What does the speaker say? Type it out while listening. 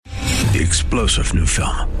The explosive new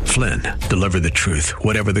film, Flynn, deliver the truth,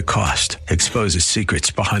 whatever the cost, exposes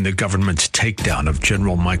secrets behind the government's takedown of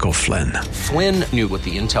General Michael Flynn. Flynn knew what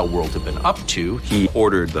the intel world had been up to. He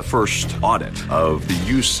ordered the first audit of the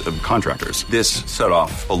use of contractors. This set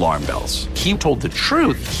off alarm bells. He told the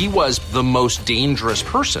truth. He was the most dangerous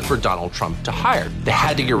person for Donald Trump to hire. They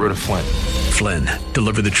had to get rid of Flynn. Flynn,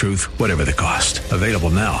 deliver the truth, whatever the cost. Available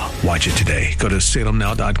now. Watch it today. Go to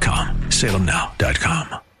salemnow.com.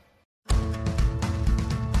 salemnow.com.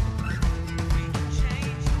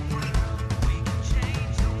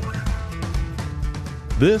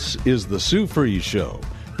 This is the Sue Fries Show,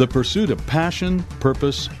 the pursuit of passion,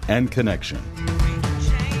 purpose, and connection.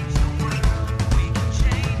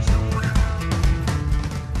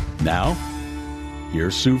 Now,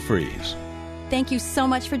 here's Sue Fries. Thank you so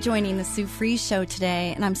much for joining the Sue Fries Show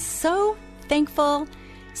today, and I'm so thankful,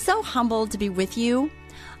 so humbled to be with you.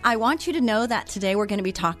 I want you to know that today we're going to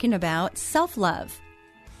be talking about self-love.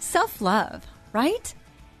 Self-love, right?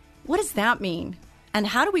 What does that mean? And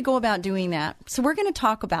how do we go about doing that? So we're going to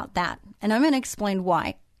talk about that, and I'm going to explain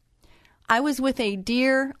why. I was with a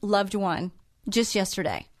dear loved one just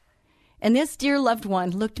yesterday, and this dear loved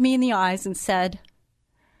one looked me in the eyes and said,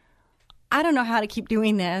 I don't know how to keep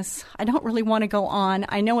doing this. I don't really want to go on.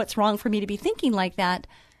 I know it's wrong for me to be thinking like that,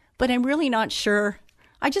 but I'm really not sure.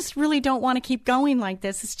 I just really don't want to keep going like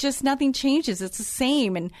this. It's just nothing changes. It's the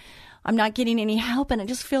same, and I'm not getting any help, and I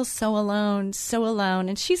just feel so alone, so alone.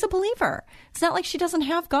 And she's a believer. It's not like she doesn't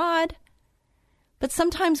have God. But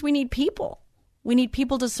sometimes we need people. We need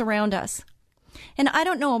people to surround us. And I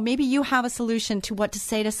don't know, maybe you have a solution to what to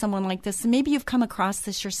say to someone like this. And maybe you've come across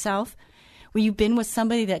this yourself, where you've been with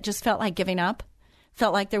somebody that just felt like giving up,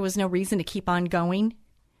 felt like there was no reason to keep on going.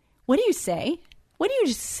 What do you say? What do you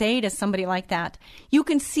just say to somebody like that? You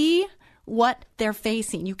can see what they're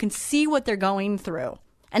facing. You can see what they're going through.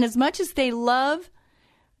 And as much as they love,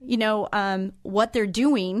 what they're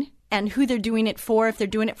doing and who they're doing it for, if they're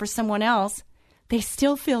doing it for someone else, they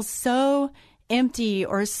still feel so empty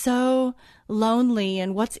or so lonely.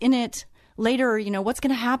 And what's in it later, what's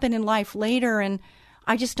going to happen in life later? And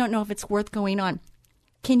I just don't know if it's worth going on.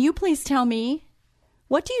 Can you please tell me,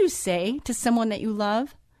 what do you say to someone that you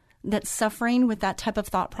love that's suffering with that type of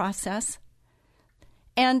thought process?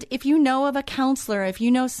 And if you know of a counselor, if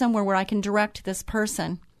you know somewhere where I can direct this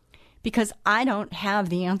person, because I don't have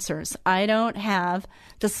the answers. I don't have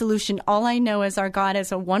the solution. All I know is our God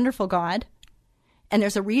is a wonderful God, and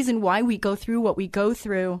there's a reason why we go through what we go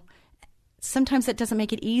through. Sometimes it doesn't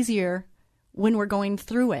make it easier when we're going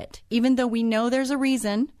through it. Even though we know there's a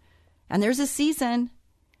reason and there's a season,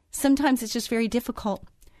 sometimes it's just very difficult.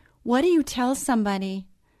 What do you tell somebody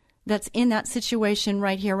that's in that situation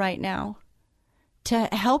right here, right now, to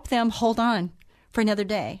help them hold on for another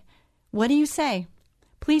day? What do you say?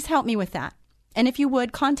 Please help me with that. And if you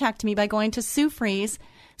would, contact me by going to Sue Fries,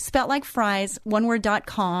 spelt like fries,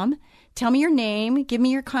 oneword.com. Tell me your name. Give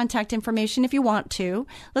me your contact information if you want to.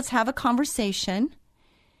 Let's have a conversation.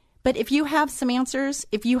 But if you have some answers,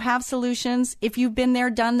 if you have solutions, if you've been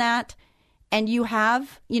there, done that, and you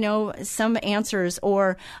have, some answers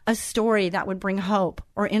or a story that would bring hope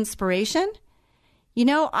or inspiration,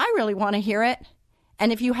 I really want to hear it.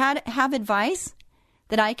 And if you have advice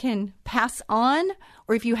that I can pass on,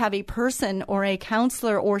 or if you have a person or a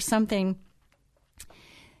counselor or something,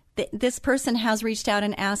 this person has reached out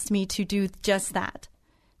and asked me to do just that,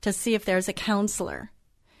 to see if there's a counselor.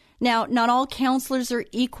 Now, not all counselors are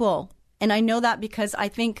equal, and I know that because I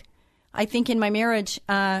think in my marriage,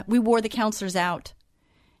 we wore the counselors out.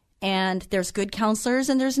 And there's good counselors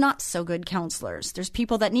and there's not so good counselors. There's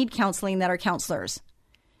people that need counseling that are counselors.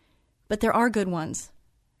 But there are good ones.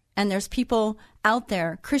 And there's people out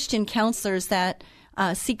there, Christian counselors, that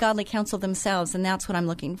seek godly counsel themselves, and that's what I'm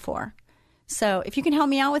looking for. So if you can help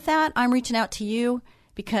me out with that, I'm reaching out to you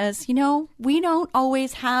because, we don't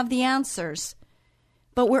always have the answers,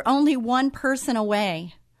 but we're only one person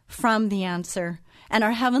away from the answer. And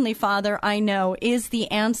our Heavenly Father, I know, is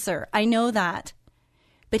the answer. I know that.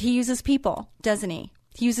 But He uses people, doesn't He?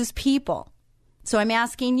 He uses people. So I'm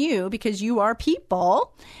asking you, because you are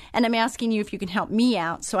people, and I'm asking you if you can help me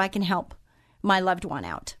out so I can help my loved one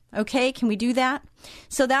out. Okay, can we do that?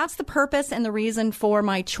 So that's the purpose and the reason for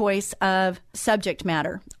my choice of subject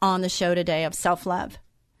matter on the show today of self-love.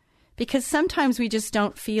 Because sometimes we just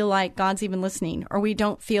don't feel like God's even listening, or we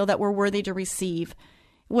don't feel that we're worthy to receive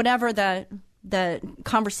whatever the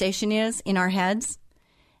conversation is in our heads,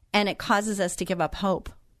 and it causes us to give up hope.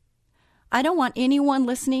 I don't want anyone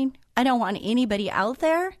listening, I don't want anybody out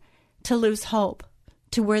there to lose hope,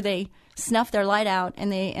 to where they snuff their light out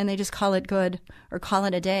and they just call it good or call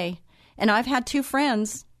it a day. And I've had two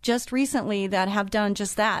friends just recently that have done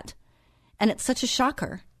just that. And it's such a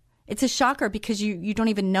shocker. It's a shocker because you don't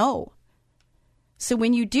even know. So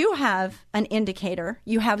when you do have an indicator,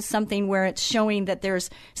 you have something where it's showing that there's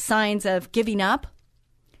signs of giving up,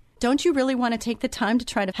 don't you really want to take the time to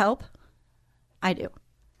try to help? I do.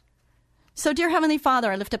 So, dear Heavenly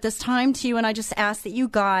Father, I lift up this time to you, and I just ask that you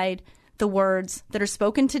guide the words that are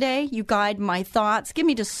spoken today. You guide my thoughts. Give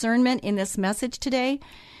me discernment in this message today.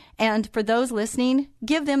 And for those listening,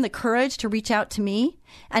 give them the courage to reach out to me.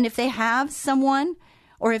 And if they have someone,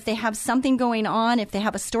 or if they have something going on, if they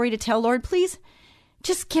have a story to tell, Lord, please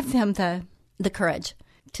just give them the courage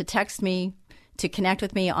to text me, to connect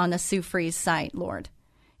with me on the Sue Fries site, Lord.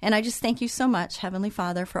 And I just thank you so much, Heavenly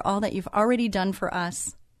Father, for all that you've already done for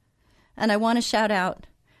us. And I want to shout out,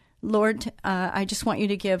 Lord, I just want you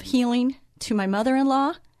to give healing to my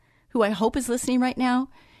mother-in-law, who I hope is listening right now,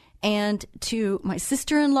 and to my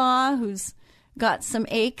sister-in-law, who's got some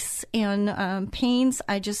aches and pains.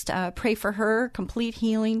 I just pray for her, complete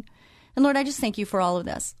healing. And Lord, I just thank you for all of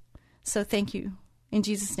this. So thank you. In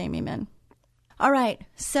Jesus' name, amen. All right,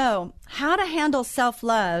 so how to handle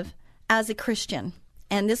self-love as a Christian.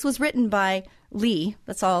 And this was written by Lee.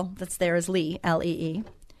 That's all that's there is Lee, L-E-E.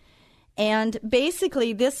 And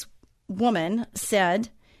basically, this woman said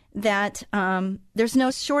that there's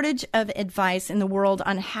no shortage of advice in the world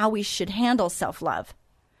on how we should handle self-love.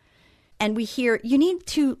 And we hear, you need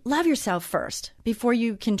to love yourself first before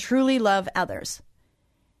you can truly love others.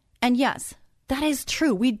 And yes, that is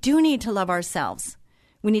true. We do need to love ourselves.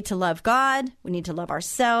 We need to love God. We need to love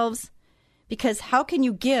ourselves. Because how can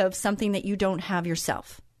you give something that you don't have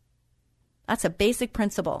yourself? That's a basic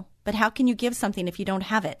principle. But how can you give something if you don't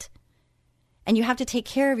have it? And you have to take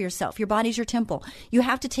care of yourself. Your body's your temple. You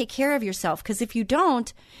have to take care of yourself, because if you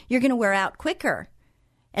don't, you're going to wear out quicker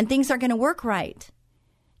and things aren't going to work right.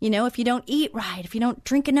 You know, if you don't eat right, if you don't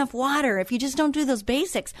drink enough water, if you just don't do those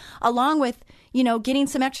basics, along with, getting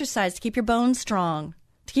some exercise to keep your bones strong,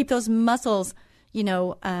 to keep those muscles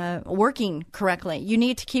working correctly. You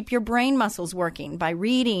need to keep your brain muscles working by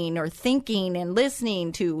reading or thinking and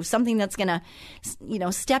listening to something that's going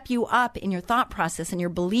to, step you up in your thought process and your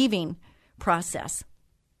believing process.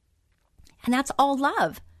 And that's all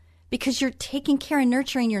love, because you're taking care and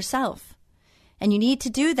nurturing yourself. And you need to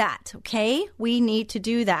do that, okay? We need to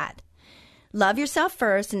do that. Love yourself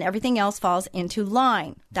first, and everything else falls into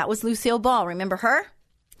line. That was Lucille Ball. Remember her?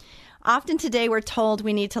 Often today we're told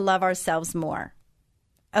we need to love ourselves more.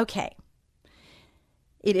 Okay.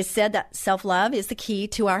 It is said that self-love is the key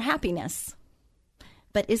to our happiness.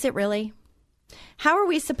 But is it really? How are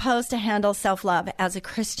we supposed to handle self-love as a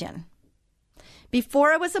Christian?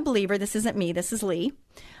 Before I was a believer, this isn't me, this is Lee,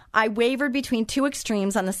 I wavered between two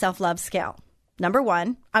extremes on the self-love scale. Number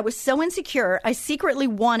one, I was so insecure, I secretly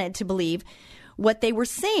wanted to believe what they were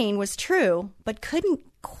saying was true, but couldn't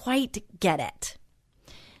quite get it.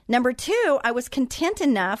 Number two, I was content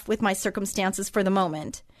enough with my circumstances for the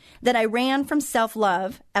moment that I ran from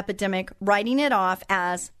self-love epidemic, writing it off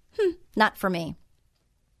as, not for me.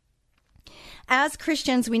 As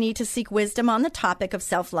Christians, we need to seek wisdom on the topic of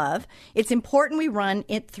self-love. It's important we run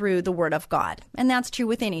it through the Word of God. And that's true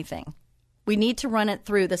with anything. We need to run it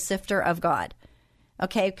through the sifter of God.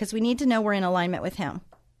 Okay? Because we need to know we're in alignment with Him.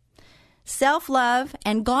 Self-love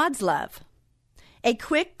and God's love. A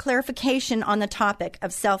quick clarification on the topic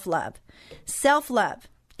of self-love. Self-love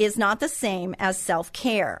is not the same as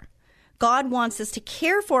self-care. God wants us to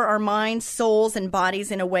care for our minds, souls, and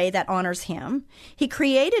bodies in a way that honors Him. He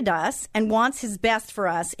created us and wants His best for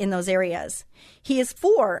us in those areas. He is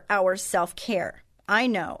for our self-care. I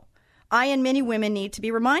know. I and many women need to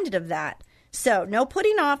be reminded of that. So, no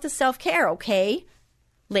putting off the self-care, okay?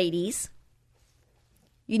 Ladies,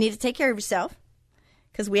 you need to take care of yourself,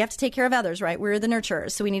 because we have to take care of others, right? We're the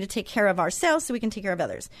nurturers, so we need to take care of ourselves so we can take care of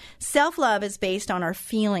others. Self-love is based on our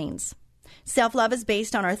feelings. Self-love is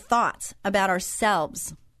based on our thoughts about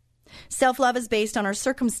ourselves. Self-love is based on our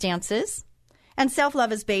circumstances. And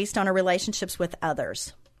self-love is based on our relationships with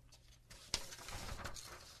others.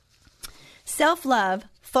 Self-love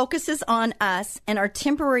focuses on us and our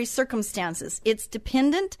temporary circumstances. It's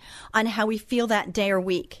dependent on how we feel that day or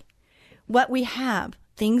week. What we have,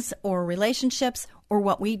 things or relationships, or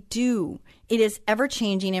what we do. It is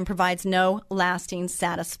ever-changing and provides no lasting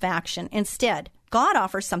satisfaction. Instead, God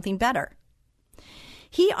offers something better.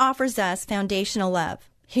 He offers us foundational love.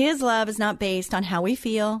 His love is not based on how we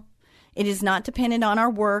feel. It is not dependent on our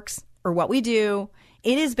works or what we do.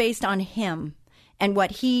 It is based on Him and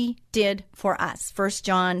what He did for us. 1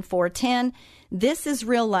 John 4:10, this is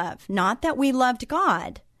real love, not that we loved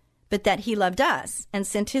God, but that He loved us and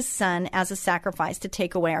sent His Son as a sacrifice to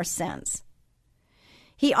take away our sins.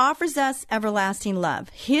 He offers us everlasting love.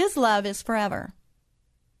 His love is forever.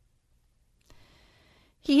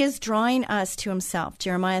 He is drawing us to himself.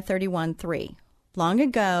 Jeremiah 31:3. Long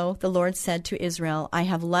ago, the Lord said to Israel, I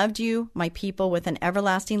have loved you, my people, with an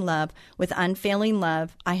everlasting love. With unfailing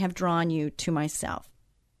love, I have drawn you to myself.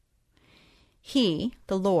 He,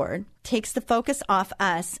 the Lord, takes the focus off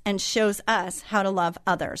us and shows us how to love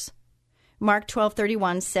others. Mark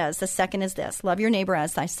 12:31 says, the second is this, love your neighbor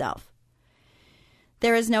as thyself.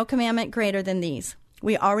 There is no commandment greater than these.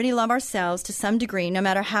 We already love ourselves to some degree, no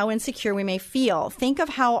matter how insecure we may feel. Think of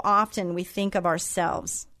how often we think of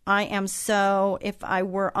ourselves. I am so, if I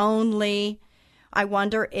were only, I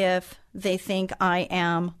wonder if they think I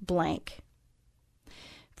am blank.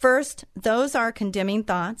 First, those are condemning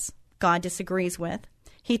thoughts God disagrees with.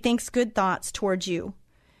 He thinks good thoughts towards you.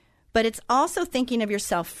 But it's also thinking of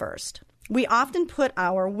yourself first. We often put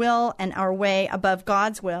our will and our way above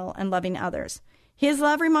God's will and loving others. His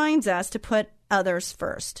love reminds us to put others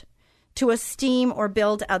first, to esteem or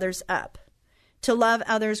build others up, to love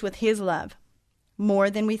others with his love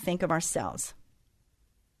more than we think of ourselves.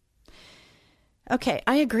 Okay,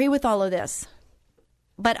 I agree with all of this,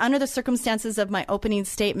 but under the circumstances of my opening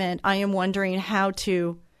statement, I am wondering how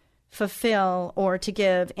to fulfill or to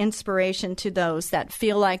give inspiration to those that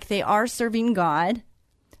feel like they are serving God.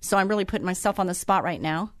 So I'm really putting myself on the spot right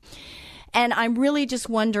now. And I'm really just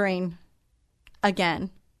wondering, again,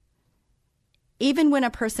 even when a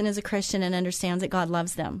person is a Christian and understands that God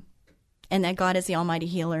loves them and that God is the almighty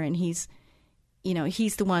healer and he's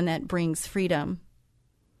the one that brings freedom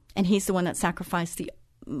and he's the one that sacrificed the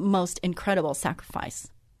most incredible sacrifice.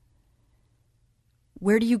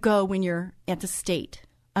 Where do you go when you're at the state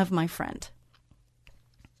of my friend?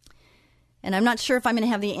 And I'm not sure if I'm going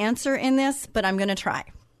to have the answer in this, but I'm going to try.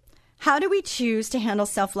 How do we choose to handle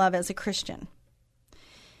self-love as a Christian?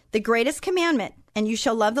 The greatest commandment, and you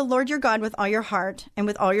shall love the Lord your God with all your heart and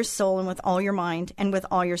with all your soul and with all your mind and with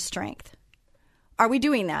all your strength. Are we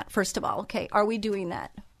doing that, first of all? Okay, are we doing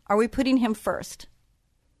that? Are we putting him first?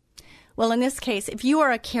 Well, in this case, if you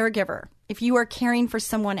are a caregiver, if you are caring for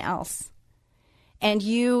someone else, and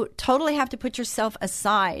you totally have to put yourself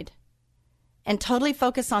aside and totally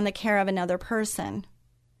focus on the care of another person,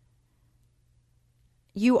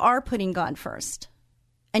 you are putting God first,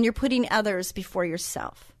 and you're putting others before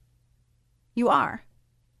yourself. You are.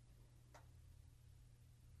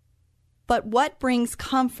 But what brings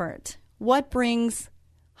comfort? What brings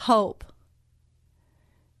hope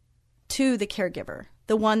to the caregiver,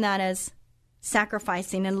 the one that is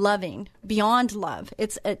sacrificing and loving beyond love?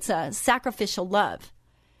 It's a sacrificial love.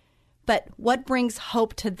 But what brings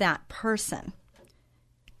hope to that person?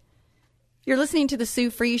 You're listening to the Sue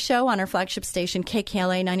Free Show on our flagship station,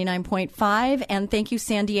 KKLA 99.5. And thank you,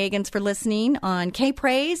 San Diegans, for listening on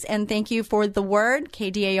K-Praise. And thank you for The Word,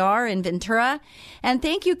 KDAR in Ventura. And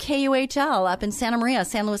thank you, KUHL, up in Santa Maria,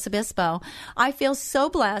 San Luis Obispo. I feel so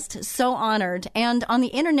blessed, so honored. And on the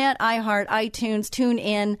internet, iHeart, iTunes,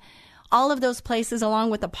 TuneIn, all of those places, along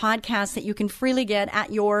with the podcast that you can freely get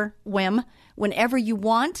at your whim whenever you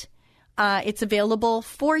want. It's available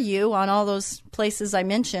for you on all those places I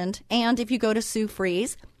mentioned. And if you go to Sue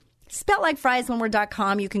Free's, spelled like fries,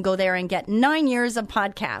 oneword.com, you can go there and get 9 years of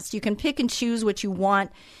podcasts. You can pick and choose what you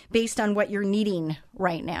want based on what you're needing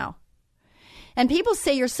right now. And people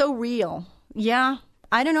say you're so real. Yeah,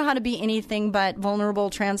 I don't know how to be anything but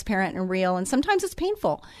vulnerable, transparent, and real. And sometimes it's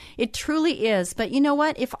painful. It truly is. But you know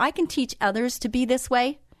what? If I can teach others to be this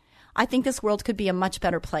way, I think this world could be a much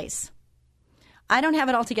better place. I don't have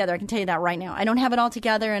it all together. I can tell you that right now. I don't have it all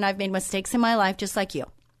together, and I've made mistakes in my life just like you.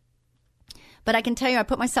 But I can tell you I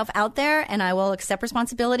put myself out there, and I will accept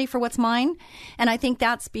responsibility for what's mine. And I think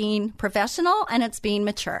that's being professional, and it's being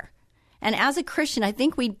mature. And as a Christian, I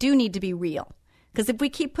think we do need to be real. Because if we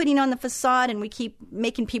keep putting on the facade and we keep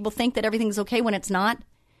making people think that everything's okay when it's not,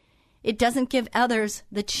 it doesn't give others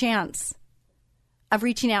the chance of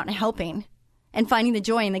reaching out and helping and finding the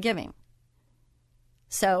joy in the giving.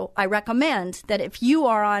 So I recommend that if you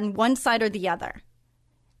are on one side or the other,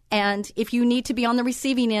 and if you need to be on the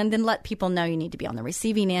receiving end, then let people know you need to be on the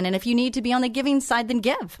receiving end. And if you need to be on the giving side, then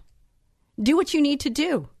give. Do what you need to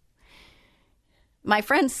do. My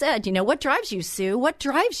friend said, what drives you, Sue? What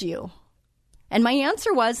drives you? And my answer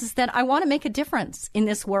is that I want to make a difference in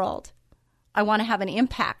this world. I want to have an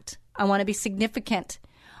impact. I want to be significant.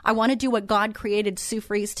 I want to do what God created Sue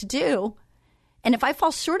Frees to do. And if I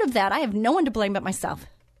fall short of that, I have no one to blame but myself.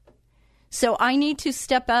 So I need to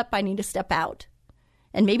step up. I need to step out.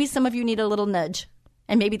 And maybe some of you need a little nudge.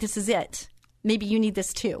 And maybe this is it. Maybe you need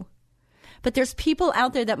this too. But there's people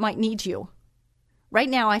out there that might need you. Right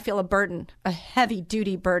now, I feel a burden, a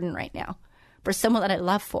heavy-duty burden right now. for someone that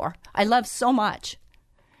I love so much.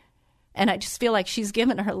 And I just feel like she's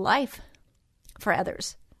given her life for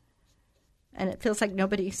others. And it feels like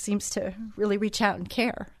nobody seems to really reach out and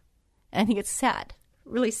care. And I think it's sad,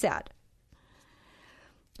 really sad.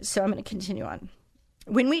 So I'm going to continue on.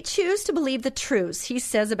 When we choose to believe the truths he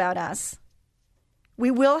says about us,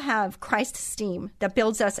 we will have Christ's esteem that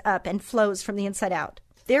builds us up and flows from the inside out.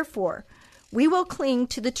 Therefore, we will cling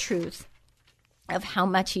to the truth of how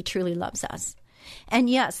much he truly loves us. And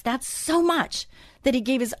yes, that's so much that he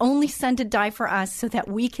gave his only son to die for us so that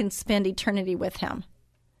we can spend eternity with him.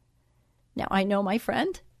 Now, I know my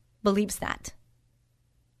friend believes that.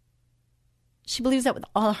 She believes that with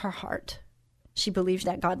all her heart. She believes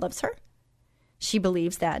that God loves her. She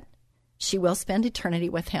believes that she will spend eternity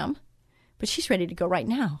with him. But she's ready to go right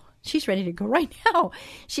now. She's ready to go right now.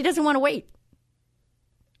 She doesn't want to wait.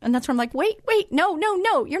 And that's where I'm like, wait, no,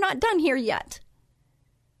 you're not done here yet.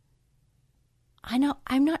 I know,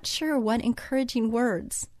 I'm not sure what encouraging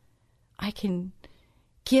words I can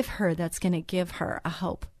give her that's going to give her a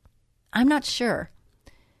hope. I'm not sure.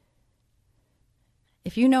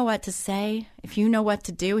 If you know what to say, if you know what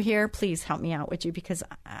to do here, please help me out, would you? Because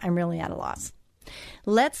I'm really at a loss.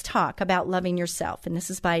 Let's talk about loving yourself. And this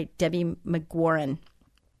is by Debbie McGwarren.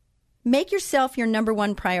 Make yourself your number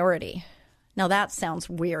one priority. Now that sounds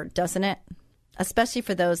weird, doesn't it? Especially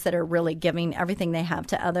for those that are really giving everything they have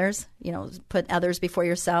to others. You know, put others before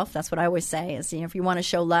yourself. That's what I always say is, if you want to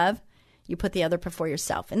show love, you put the other before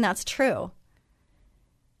yourself. And that's true.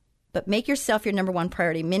 But make yourself your number one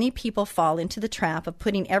priority. Many people fall into the trap of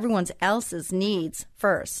putting everyone else's needs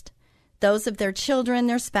first. Those of their children,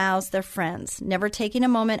 their spouse, their friends, never taking a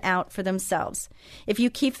moment out for themselves. If you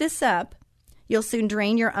keep this up, you'll soon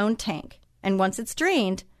drain your own tank. And once it's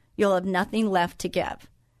drained, you'll have nothing left to give.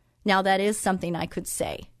 Now, that is something I could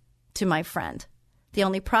say to my friend. The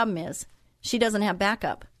only problem is she doesn't have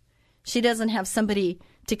backup. She doesn't have somebody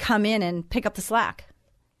to come in and pick up the slack.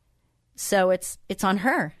 So it's on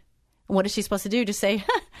her. What is she supposed to do? Just say,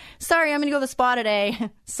 sorry, I'm going to go to the spa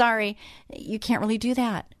today. Sorry. You can't really do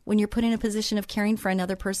that. When you're put in a position of caring for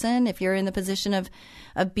another person, if you're in the position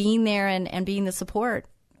of being there and being the support,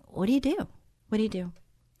 what do you do? What do you do?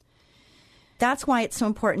 That's why it's so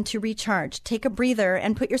important to recharge. Take a breather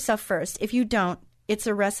and put yourself first. If you don't, it's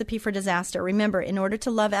a recipe for disaster. Remember, in order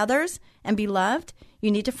to love others and be loved,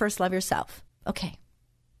 you need to first love yourself. Okay.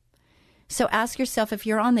 So ask yourself, if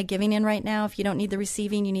you're on the giving end right now, if you don't need the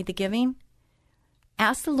receiving, you need the giving,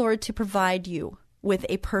 ask the Lord to provide you with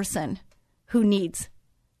a person who needs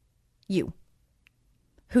you,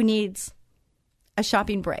 who needs a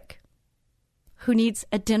shopping break, who needs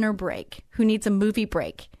a dinner break, who needs a movie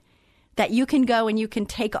break, that you can go and you can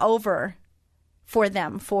take over for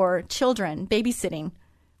them, for children, babysitting,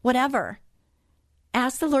 whatever.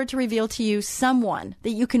 Ask the Lord to reveal to you someone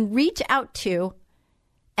that you can reach out to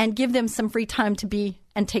and give them some free time to be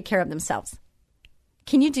and take care of themselves.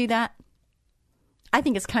 Can you do that? I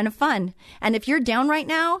think it's kind of fun. And if you're down right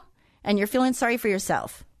now and you're feeling sorry for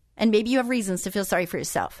yourself, and maybe you have reasons to feel sorry for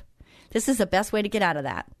yourself, this is the best way to get out of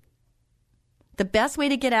that. The best way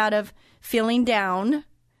to get out of feeling down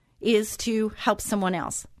is to help someone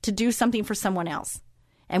else, to do something for someone else.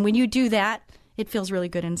 And when you do that, it feels really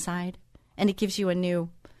good inside. And it gives you a new,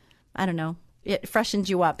 it freshens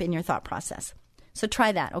you up in your thought process. So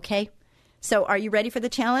try that, okay? So are you ready for the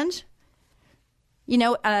challenge?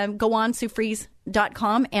 Go on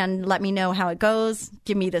SueFries.com and let me know how it goes.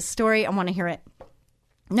 Give me the story. I want to hear it.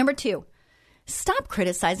 Number 2, stop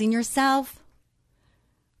criticizing yourself.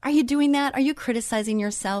 Are you doing that? Are you criticizing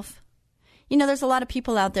yourself? There's a lot of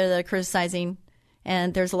people out there that are criticizing,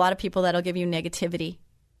 and there's a lot of people that'll give you negativity.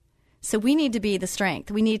 So we need to be the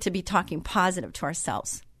strength. We need to be talking positive to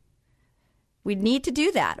ourselves. We need to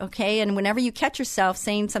do that, okay? And whenever you catch yourself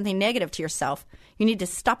saying something negative to yourself, you need to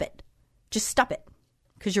stop it. Just stop it.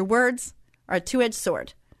 Because your words are a two-edged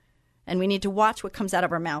sword. And we need to watch what comes out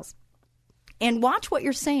of our mouths. And watch what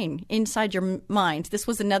you're saying inside your mind. This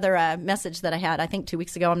was another message that I had, I think 2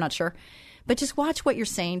 weeks ago. I'm not sure. But just watch what you're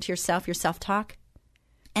saying to yourself, your self-talk.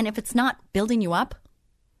 And if it's not building you up,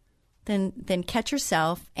 then catch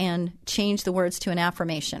yourself and change the words to an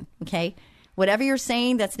affirmation, okay? Whatever you're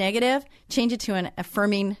saying that's negative, change it to an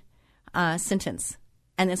affirming sentence.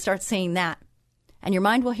 And then start saying that. And your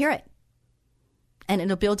mind will hear it. And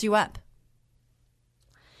it'll build you up.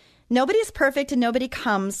 Nobody is perfect and nobody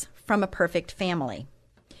comes from a perfect family.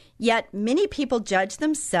 Yet many people judge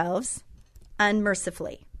themselves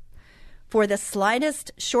unmercifully for the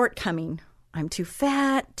slightest shortcoming. I'm too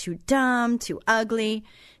fat, too dumb, too ugly.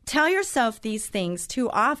 Tell yourself these things too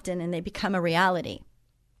often and they become a reality.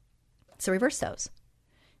 So reverse those.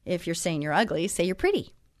 If you're saying you're ugly, say you're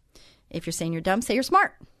pretty. If you're saying you're dumb, say you're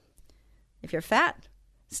smart. If you're fat,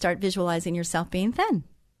 start visualizing yourself being thin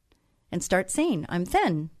and start saying, I'm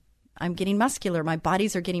thin. I'm getting muscular. My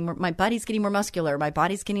body's getting more muscular. My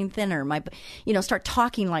body's getting thinner. Start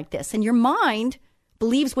talking like this. And your mind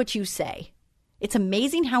believes what you say. It's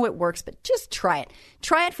amazing how it works, but just try it.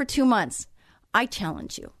 Try it for 2 months. I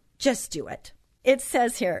challenge you. Just do it. It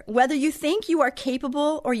says here, whether you think you are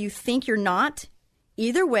capable or you think you're not,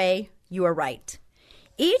 either way, you are right.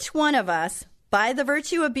 Each one of us, by the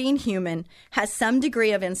virtue of being human, has some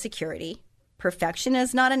degree of insecurity. Perfection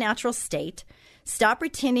is not a natural state. Stop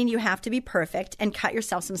pretending you have to be perfect and cut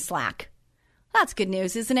yourself some slack. That's good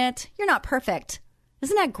news, isn't it? You're not perfect.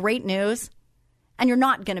 Isn't that great news? And you're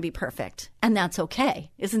not going to be perfect, and that's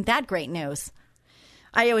okay. Isn't that great news?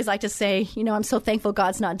 I always like to say, I'm so thankful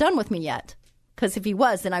God's not done with me yet, because if he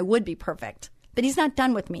was, then I would be perfect. But he's not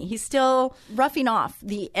done with me. He's still roughing off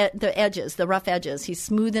the edges, the rough edges. He's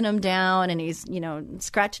smoothing them down, and he's,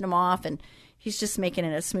 scratching them off, and he's just making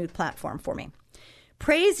it a smooth platform for me.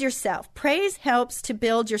 Praise yourself. Praise helps to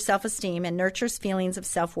build your self-esteem and nurtures feelings of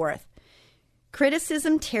self-worth.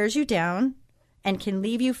 Criticism tears you down and can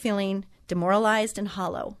leave you feeling demoralized and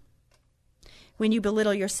hollow. When you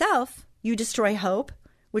belittle yourself, you destroy hope,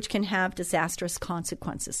 which can have disastrous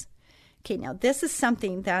consequences. Okay, now this is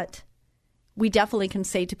something that we definitely can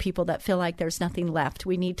say to people that feel like there's nothing left.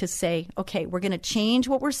 We need to say, okay, we're going to change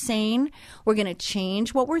what we're saying. We're going to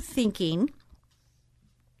change what we're thinking.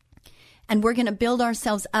 And we're going to build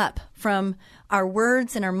ourselves up from our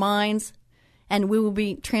words and our minds, and we will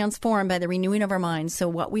be transformed by the renewing of our minds. So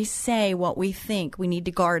what we say, what we think, we need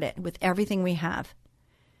to guard it with everything we have.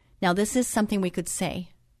 Now, this is something we could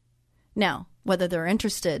say. Now, whether they're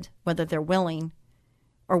interested, whether they're willing,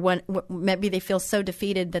 or maybe they feel so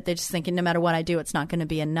defeated that they're just thinking no matter what I do, it's not going to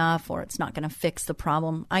be enough or it's not going to fix the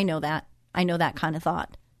problem. I know that. I know that kind of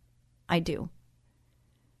thought. I do.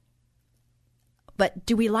 But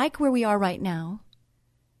do we like where we are right now?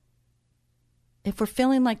 If we're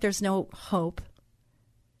feeling like there's no hope,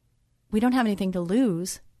 we don't have anything to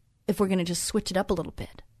lose if we're going to just switch it up a little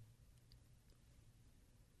bit.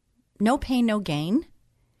 No pain, no gain.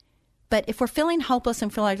 But if we're feeling hopeless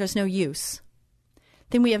and feel like there's no use,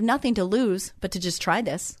 then we have nothing to lose but to just try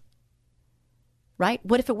this. Right?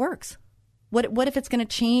 What if it works? What if it's going to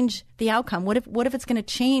change the outcome? What if it's going to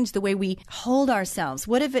change the way we hold ourselves?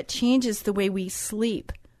 What if it changes the way we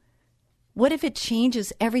sleep? What if it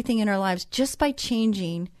changes everything in our lives just by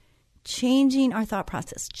changing our thought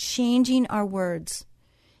process, changing our words,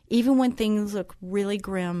 even when things look really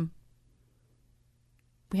grim?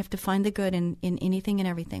 We have to find the good in anything and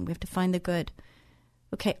everything. We have to find the good.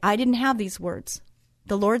 Okay, I didn't have these words.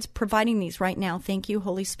 The Lord's providing these right now. Thank you,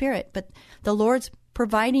 Holy Spirit. But the Lord's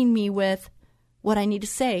providing me with what I need to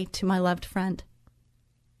say to my loved friend.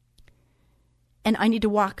 And I need to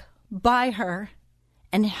walk by her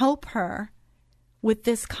and help her with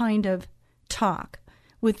this kind of talk,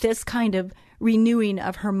 with this kind of renewing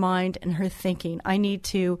of her mind and her thinking. I need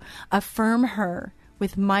to affirm her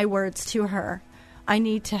with my words to her. I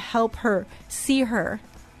need to help her see her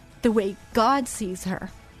the way God sees her,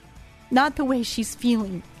 not the way she's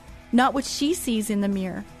feeling, not what she sees in the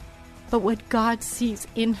mirror, but what God sees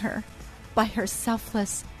in her by her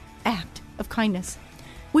selfless act of kindness.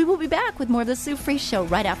 We will be back with more of the Sue Fries Show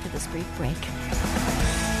right after this brief break.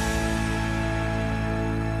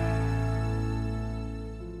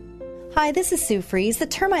 Hi, this is Sue Fries, the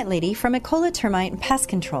termite lady from Ecola Termite and Pest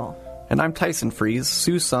Control. And I'm Tyson Fries,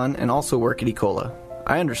 Sue's son, and also work at Ecola.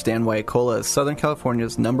 I understand why Ecola is Southern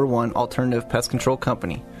California's #1 alternative pest control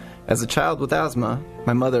company. As a child with asthma,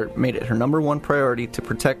 my mother made it her #1 priority to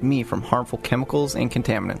protect me from harmful chemicals and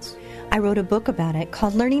contaminants. I wrote a book about it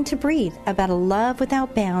called Learning to Breathe, about a love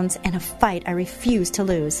without bounds and a fight I refuse to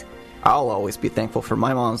lose. I'll always be thankful for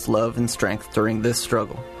my mom's love and strength during this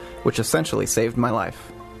struggle, which essentially saved my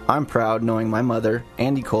life. I'm proud knowing my mother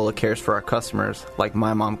and Ecola cares for our customers like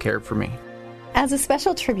my mom cared for me. As a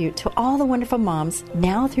special tribute to all the wonderful moms,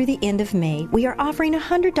 now through the end of May, we are offering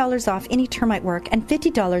 $100 off any termite work and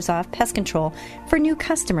 $50 off pest control for new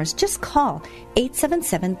customers. Just call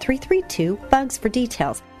 877-332-BUGS for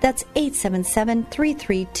details. That's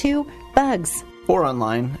 877-332-BUGS. Or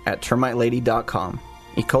online at termitelady.com.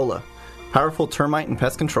 Ecola, powerful termite and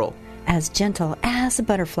pest control. As gentle as a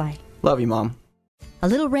butterfly. Love you, Mom. A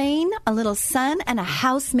little rain, a little sun, and a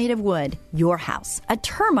house made of wood. Your house. A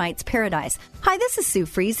termite's paradise. Hi, this is Sue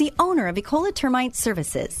Fries, the owner of Ecola Termite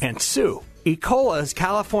Services. And Sue, Ecola is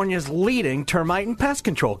California's leading termite and pest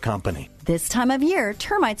control company. This time of year,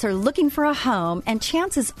 termites are looking for a home, and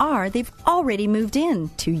chances are they've already moved in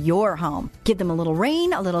to your home. Give them a little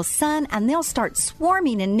rain, a little sun, and they'll start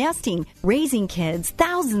swarming and nesting, raising kids,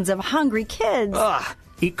 thousands of hungry kids. Ugh.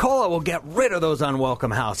 Ecola will get rid of those unwelcome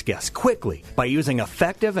house guests quickly by using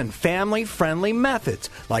effective and family-friendly methods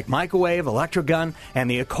like microwave, electrogun, and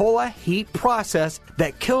the Ecola heat process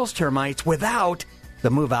that kills termites without the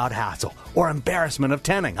move-out hassle or embarrassment of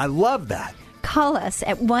tenning. I love that. Call us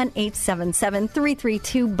at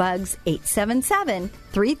 1-877-332-BUGS,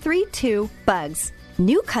 877-332-BUGS.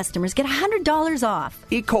 New customers get $100 off.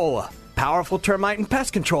 Ecola. Powerful termite and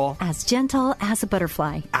pest control. As gentle as a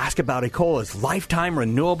butterfly. Ask about Ecola's lifetime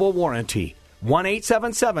renewable warranty.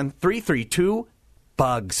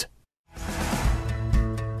 1-877-332-BUGS.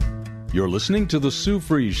 You're listening to The Sue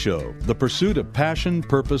Fries Show, the pursuit of passion,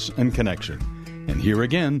 purpose, and connection. And here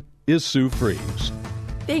again is Sue Fries.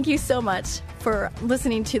 Thank you so much for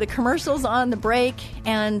listening to the commercials on the break.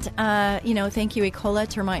 And, thank you, Ecola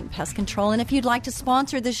Termite and Pest Control. And if you'd like to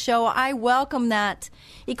sponsor this show, I welcome that.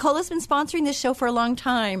 Ecola's been sponsoring this show for a long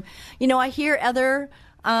time. You know, I hear other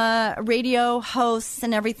radio hosts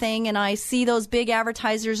and everything, and I see those big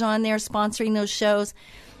advertisers on there sponsoring those shows.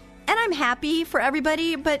 And I'm happy for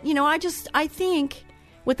everybody. But, I think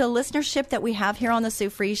with the listenership that we have here on the Sue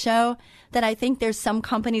Fries Show, that I think there's some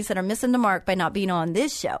companies that are missing the mark by not being on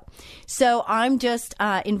this show. So I'm just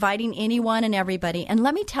inviting anyone and everybody. And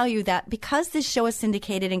let me tell you that because this show is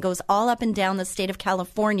syndicated and goes all up and down the state of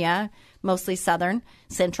California, mostly southern,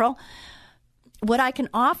 central, what I can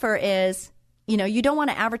offer is, you don't want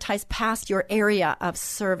to advertise past your area of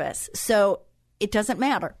service. So it doesn't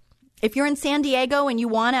matter. If you're in San Diego and you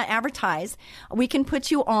want to advertise, we can put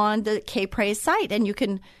you on the K-Praise site and you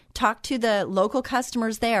can talk to the local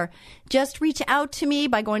customers there. Just reach out to me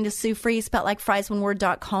by going to Sue Fries, spelled like fries, one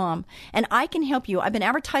word.com, and I can help you. I've been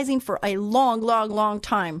advertising for a long, long, long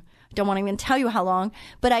time. I don't want to even tell you how long,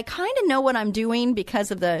 but I kind of know what I'm doing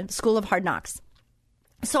because of the School of Hard Knocks.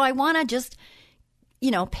 So I want to just,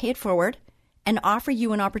 pay it forward and offer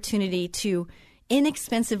you an opportunity to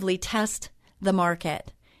inexpensively test the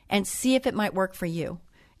market and see if it might work for you.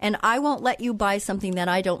 And I won't let you buy something that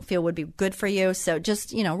I don't feel would be good for you. So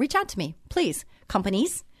just, reach out to me, please.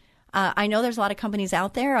 Companies. I know there's a lot of companies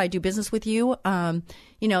out there. I do business with you,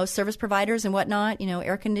 service providers and whatnot,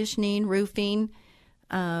 air conditioning, roofing,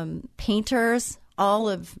 painters, all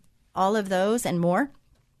of those and more.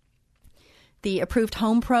 The Approved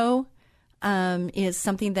Home Pro is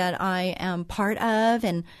something that I am part of.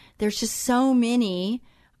 And there's just so many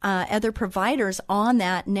other providers on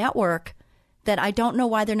that network that I don't know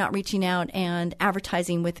why they're not reaching out and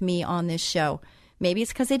advertising with me on this show. Maybe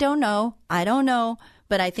it's because they don't know. I don't know.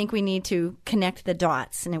 But I think we need to connect the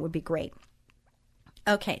dots, and it would be great.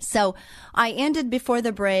 Okay, so I ended before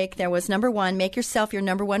the break. There was number one, make yourself your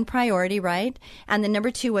number one priority, right? And then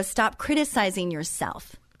number two was stop criticizing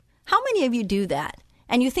yourself. How many of you do that?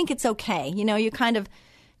 And you think it's okay. You kind of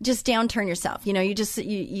just downturn yourself. You just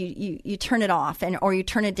you turn it off or you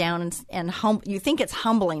turn it down and you think it's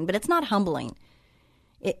humbling, but it's not humbling.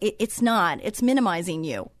 It's not. It's minimizing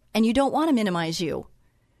you, and you don't want to minimize you.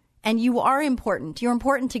 And you are important. You're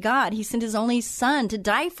important to God. He sent His only Son to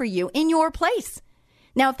die for you in your place.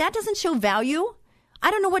 Now, if that doesn't show value, I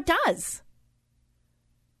don't know what does.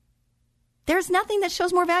 There's nothing that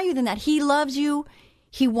shows more value than that. He loves you.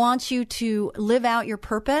 He wants you to live out your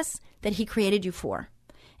purpose that He created you for.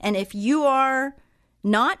 And if you are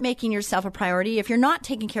not making yourself a priority, if you're not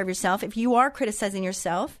taking care of yourself, if you are criticizing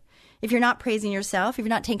yourself, if you're not praising yourself, if you're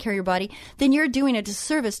not taking care of your body, then you're doing a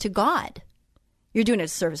disservice to God. You're doing a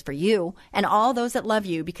disservice for you and all those that love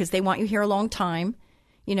you because they want you here a long time.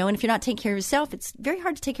 And if you're not taking care of yourself, it's very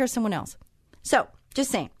hard to take care of someone else. So, just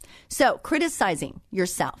saying. So, criticizing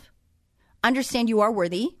yourself. Understand you are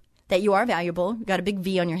worthy, that you are valuable. You got a big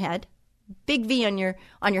V on your head. Big V on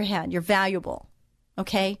your head. You're valuable.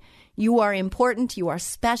 Okay? You are important. You are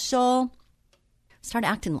special. Start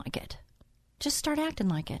acting like it. Just start acting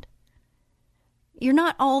like it. You're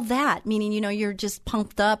not all that, meaning, you're just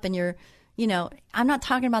pumped up and you're, I'm not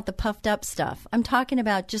talking about the puffed up stuff. I'm talking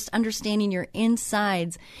about just understanding your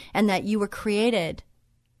insides and that you were created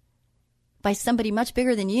by somebody much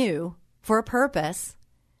bigger than you for a purpose,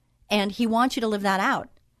 and He wants you to live that out.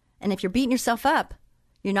 And if you're beating yourself up,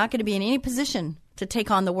 you're not going to be in any position to take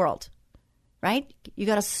on the world. Right? You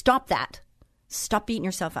got to stop that. Stop beating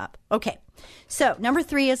yourself up. Okay. So number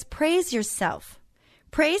 3 is praise yourself.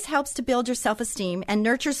 Praise helps to build your self-esteem and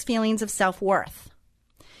nurtures feelings of self-worth.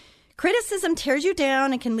 Criticism tears you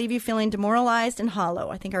down and can leave you feeling demoralized and hollow.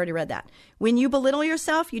 I think I already read that. When you belittle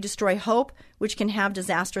yourself, you destroy hope, which can have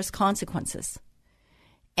disastrous consequences.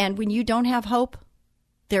 And when you don't have hope,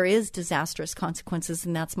 there is disastrous consequences,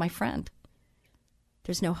 and that's my friend.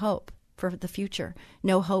 There's no hope for the future,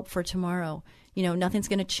 no hope for tomorrow. You know, nothing's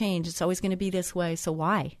going to change. It's always going to be this way. So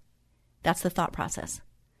why? That's the thought process.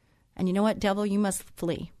 And you know what, devil? You must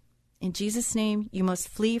flee. In Jesus' name, you must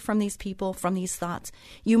flee from these people, from these thoughts.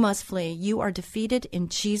 You must flee. You are defeated in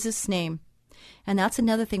Jesus' name. And that's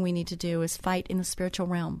another thing we need to do is fight in the spiritual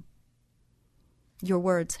realm. Your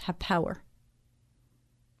words have power.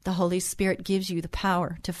 The Holy Spirit gives you the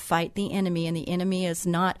power to fight the enemy, and the enemy is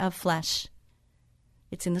not of flesh.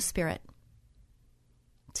 It's in the spirit.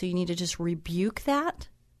 So you need to just rebuke that,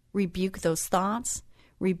 rebuke those thoughts,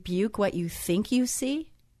 rebuke what you think you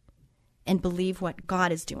see, and believe what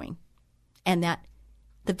God is doing, and that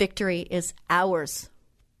the victory is ours.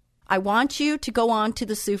 I want you to go on to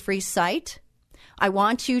the Sue Free site. I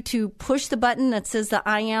want you to push the button that says the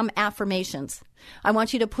I Am affirmations. I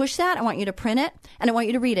want you to push that. I want you to print it, and I want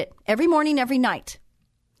you to read it every morning, every night.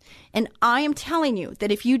 And I am telling you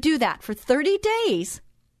that if you do that for 30 days,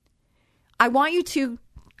 I want you to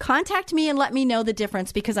contact me and let me know the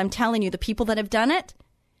difference, because I'm telling you, the people that have done it,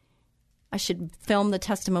 I should film the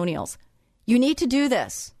testimonials. You need to do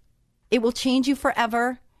this. It will change you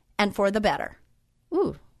forever and for the better.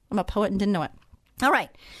 Ooh, I'm a poet and didn't know it. All right.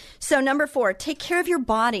 So number 4, take care of your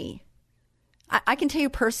body. I can tell you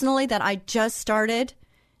personally that I just started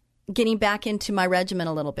getting back into my regimen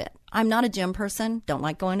a little bit. I'm not a gym person. Don't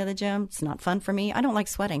like going to the gym. It's not fun for me. I don't like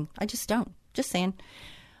sweating. I just don't. Just saying.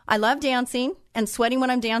 I love dancing, and sweating when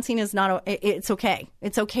I'm dancing is not, it's okay.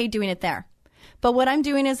 It's okay doing it there. But what I'm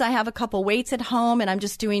doing is I have a couple weights at home, and I'm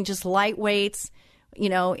just doing just light weights, you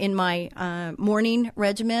know, in my morning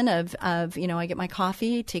regimen of, you know, I get my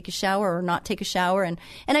coffee, take a shower or not take a shower, and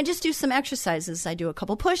I just do some exercises. I do a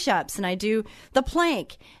couple push-ups, and I do the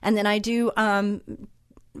plank, and then I do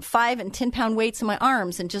 5 and 10 pound weights in my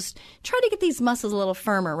arms, and just try to get these muscles a little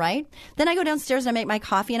firmer, right? Then I go downstairs and I make my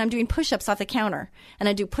coffee, and I'm doing push-ups off the counter, and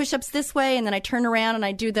I do push-ups this way, and then I turn around and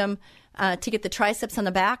I do them to get the triceps on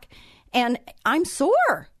the back, and I'm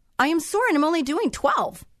sore. I am sore, and I'm only doing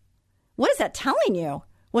 12. What is that telling you?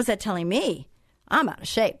 What's that telling me? I'm out of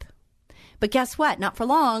shape. But guess what? Not for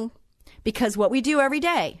long, because what we do every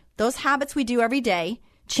day, those habits we do every day,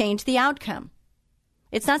 change the outcome.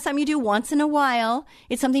 It's not something you do once in a while.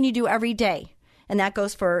 It's something you do every day. And that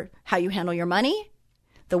goes for how you handle your money,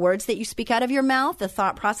 the words that you speak out of your mouth, the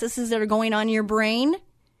thought processes that are going on in your brain,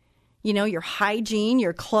 you know, your hygiene,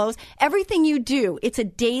 your clothes, everything you do. It's a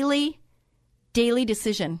daily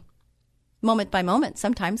decision, moment by moment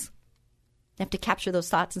sometimes. You have to capture those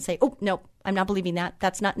thoughts and say, oh, no, I'm not believing that.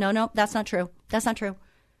 That's not true. That's not true.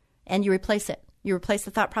 And you replace it. You replace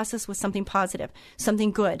the thought process with something positive,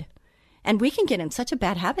 something good. And we can get in such a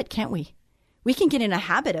bad habit, can't we? We can get in a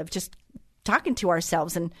habit of just talking to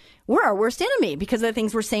ourselves, and we're our worst enemy because of the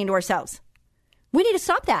things we're saying to ourselves. We need to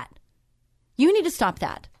stop that. You need to stop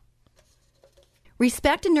that.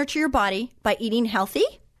 Respect and nurture your body by eating healthy,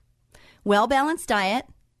 well-balanced diet,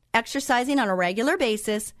 exercising on a regular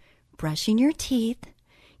basis, brushing your teeth,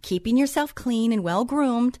 keeping yourself clean and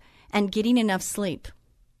well-groomed, and getting enough sleep.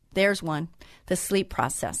 There's one, the sleep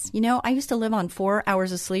process. You know, I used to live on 4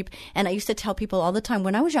 hours of sleep, and I used to tell people all the time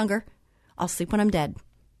when I was younger, I'll sleep when I'm dead.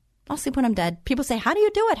 I'll sleep when I'm dead. People say, how do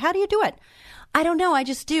you do it? How do you do it? I don't know. I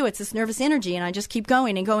just do. It's this nervous energy, and I just keep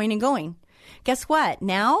going and going and going. Guess what?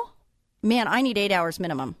 Now, man, I need 8 hours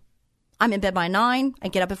minimum. I'm in bed by 9. I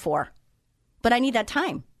get up at 4. But I need that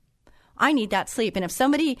time. I need that sleep. And if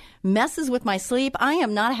somebody messes with my sleep, I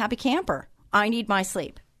am not a happy camper. I need my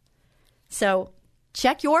sleep. So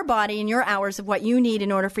check your body and your hours of what you need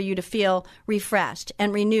in order for you to feel refreshed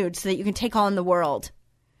and renewed so that you can take on the world.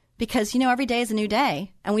 Because, you know, every day is a new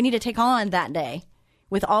day, and we need to take on that day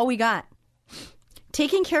with all we got.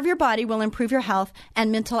 Taking care of your body will improve your health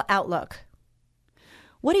and mental outlook.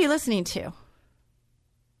 What are you listening to?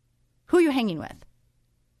 Who are you hanging with?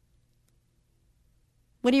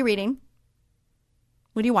 What are you reading?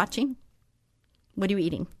 What are you watching? What are you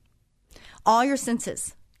eating? All your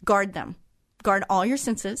senses, guard them. Guard all your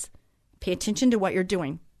senses. Pay attention to what you're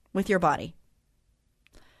doing with your body.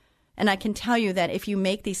 And I can tell you that if you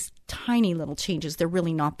make these tiny little changes, they're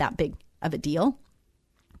really not that big of a deal.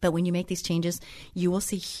 But when you make these changes, you will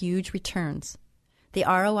see huge returns. The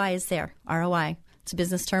ROI is there. ROI. It's a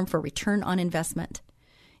business term for return on investment.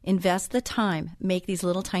 Invest the time. Make these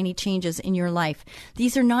little tiny changes in your life.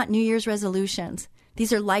 These are not New Year's resolutions.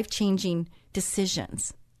 These are life-changing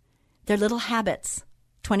decisions. They're little habits.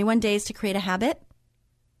 21 days to create a habit.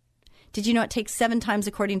 Did you know it takes 7 times,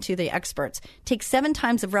 according to the experts, takes 7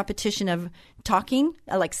 times of repetition of talking,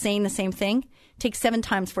 like saying the same thing, takes 7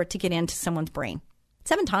 times for it to get into someone's brain.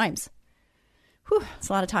 7 times. Whew, it's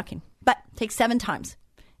a lot of talking. But it takes 7 times.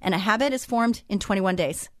 And a habit is formed in 21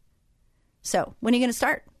 days. So when are you going to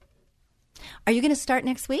start? Are you going to start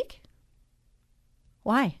next week?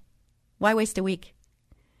 Why? Why waste a week?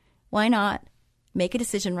 Why not make a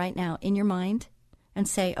decision right now in your mind and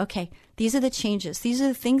say, okay, these are the changes. These are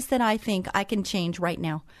the things that I think I can change right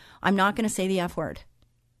now. I'm not going to say the F word.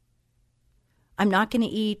 I'm not going to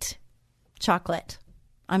eat chocolate.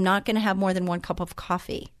 I'm not going to have more than 1 cup of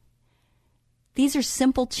coffee. These are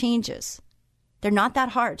simple changes. They're not that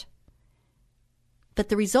hard. But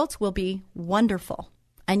the results will be wonderful,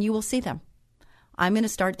 and you will see them. I'm going to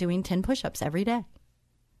start doing 10 push-ups every day.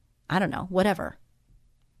 I don't know, whatever.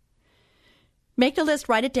 Make the list,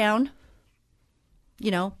 write it down,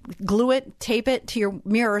 glue it, tape it to your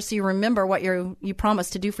mirror so you remember what you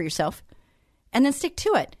promised to do for yourself, and then stick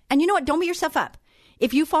to it. And you know what? Don't beat yourself up.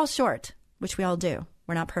 If you fall short, which we all do,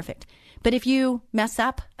 we're not perfect, but if you mess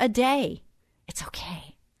up a day, it's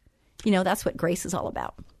okay. That's what grace is all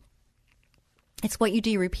about. It's what you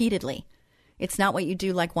do repeatedly. It's not what you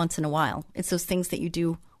do like once in a while. It's those things that you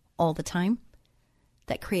do all the time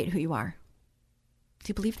that create who you are. Do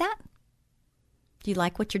you believe that? Do you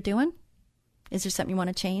like what you're doing? Is there something you want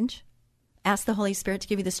to change? Ask the Holy Spirit to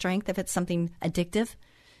give you the strength if it's something addictive,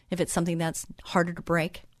 if it's something that's harder to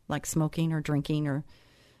break, like smoking or drinking or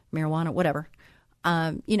marijuana, whatever.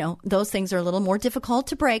 Those things are a little more difficult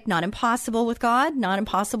to break, not impossible with God, not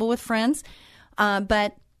impossible with friends.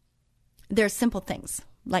 But there's simple things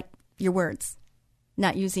like your words,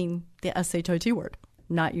 not using the SHIT word,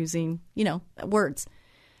 not using, words.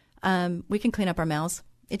 We can clean up our mouths.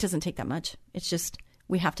 It doesn't take that much. It's just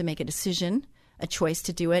we have to make a decision, a choice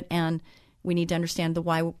to do it. And we need to understand the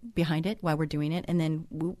why behind it, why we're doing it. And then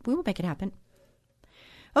we will make it happen.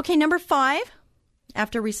 Okay, number 5.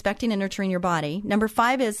 After respecting and nurturing your body, number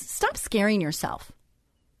 5 is stop scaring yourself.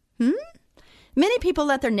 Many people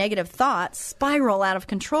let their negative thoughts spiral out of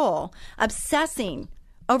control, obsessing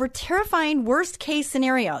over terrifying worst-case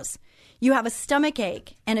scenarios. You have a stomach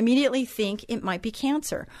ache and immediately think it might be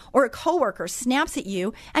cancer, or a coworker snaps at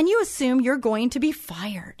you and you assume you're going to be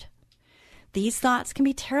fired. These thoughts can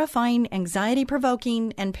be terrifying,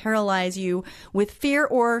 anxiety-provoking, and paralyze you with fear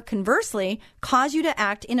or, conversely, cause you to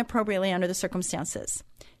act inappropriately under the circumstances.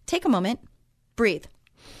 Take a moment, breathe.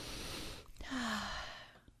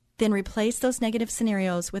 Then replace those negative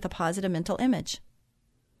scenarios with a positive mental image.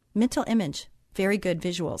 Mental image, very good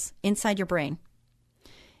visuals, inside your brain.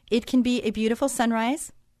 It can be a beautiful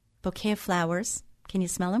sunrise, bouquet of flowers. Can you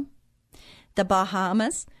smell them? The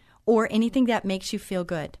Bahamas, or anything that makes you feel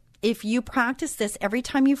good. If you practice this every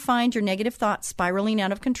time you find your negative thoughts spiraling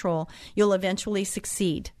out of control, you'll eventually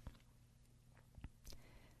succeed.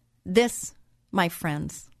 This, my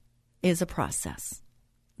friends, is a process.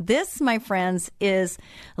 This, my friends, is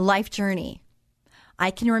a life journey.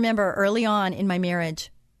 I can remember early on in my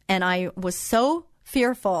marriage, and I was so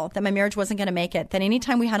fearful that my marriage wasn't going to make it, that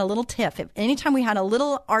anytime we had a little tiff, anytime we had a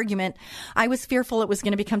little argument, I was fearful it was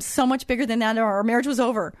going to become so much bigger than that or our marriage was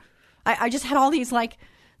over. I just had all these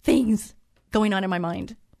things going on in my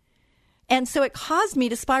mind. And so it caused me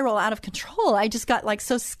to spiral out of control. I just got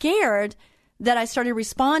so scared that I started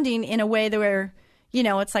responding in a way that where,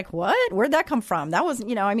 it's like, what? Where'd that come from? That wasn't,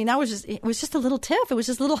 it was just a little tiff. It was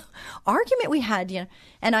just a little argument we had,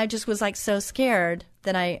 And I just was so scared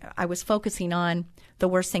that I was focusing on the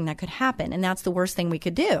worst thing that could happen. And that's the worst thing we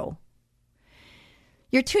could do.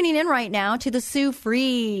 You're tuning in right now to the Sue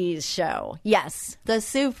Fries Show. Yes, the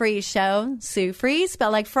Sue Fries Show. Sue Fries,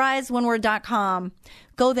 spelled like fries, oneword.com.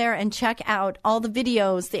 Go there and check out all the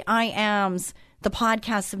videos, the I Ams, the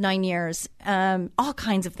podcasts of 9 years, all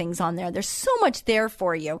kinds of things on there. There's so much there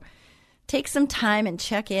for you. Take some time and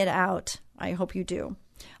check it out. I hope you do.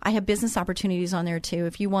 I have business opportunities on there too.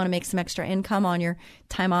 If you want to make some extra income on your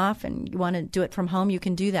time off and you want to do it from home, you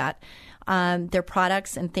can do that. They're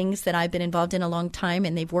products and things that I've been involved in a long time,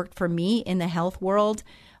 and they've worked for me in the health world.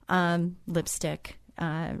 Lipstick,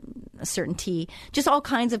 a certain tea, just all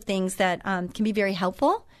kinds of things that can be very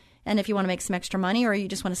helpful. And if you want to make some extra money or you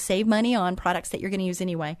just want to save money on products that you're going to use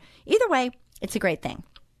anyway, either way, it's a great thing.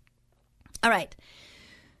 All right.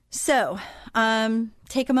 So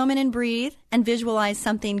take a moment and breathe and visualize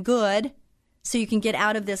something good so you can get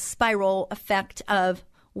out of this spiral effect of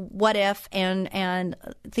what if and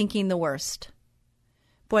thinking the worst.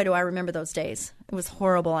 Boy, do I remember those days. It was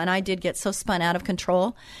horrible. And I did get so spun out of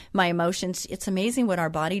control. My emotions, it's amazing what our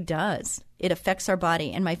body does. It affects our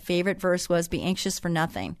body. And my favorite verse was, be anxious for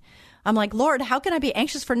nothing. I'm like, Lord, how can I be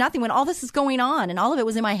anxious for nothing when all this is going on? And all of it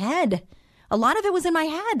was in my head. A lot of it was in my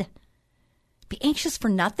head. Be anxious for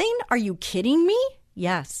nothing? Are you kidding me?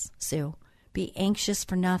 Yes, Sue. Be anxious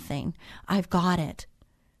for nothing. I've got it.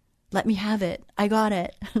 Let me have it. I got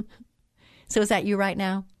it. So is that you right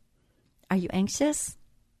now? Are you anxious?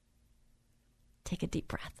 Take a deep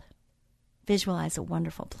breath. Visualize a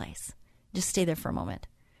wonderful place. Just stay there for a moment.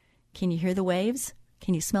 Can you hear the waves?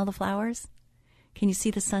 Can you smell the flowers? Can you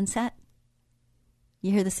see the sunset?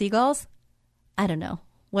 You hear the seagulls? I don't know.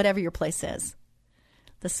 Whatever your place is.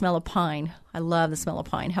 The smell of pine. I love the smell of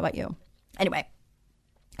pine. How about you? Anyway.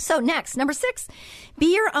 So next, number 6,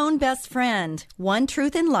 be your own best friend. One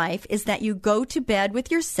truth in life is that you go to bed with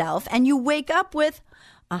yourself and you wake up with,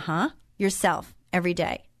 yourself every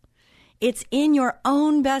day. It's in your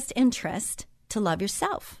own best interest to love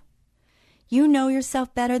yourself. You know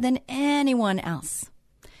yourself better than anyone else.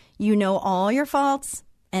 You know all your faults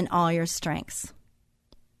and all your strengths.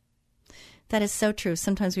 That is so true.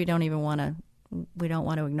 Sometimes we don't want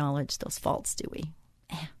to acknowledge those faults, do we?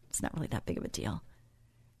 It's not really that big of a deal.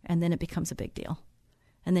 And then it becomes a big deal.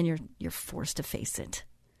 And then you're forced to face it.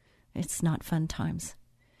 It's not fun times.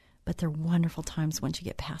 But they're wonderful times once you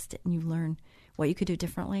get past it and you learn what you could do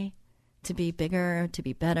differently to be bigger, to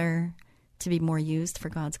be better, to be more used for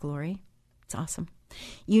God's glory. It's awesome.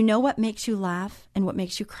 You know what makes you laugh and what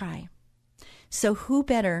makes you cry. So who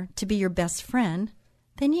better to be your best friend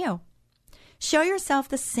than you? Show yourself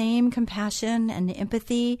the same compassion and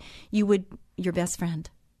empathy you would your best friend.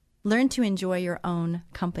 Learn to enjoy your own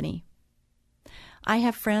company. I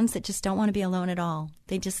have friends that just don't want to be alone at all.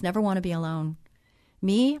 They just never want to be alone.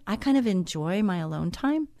 Me, I kind of enjoy my alone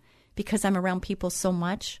time because I'm around people so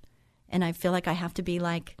much and I feel like I have to be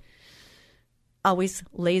like always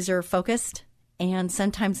laser focused. And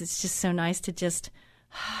sometimes it's just so nice to just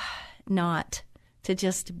not, to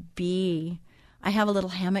just be. I have a little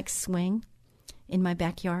hammock swing in my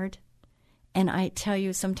backyard. And I tell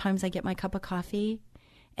you, sometimes I get my cup of coffee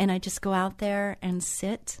and I just go out there and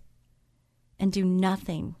sit and do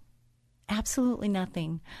nothing. Absolutely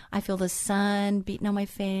nothing. I feel the sun beating on my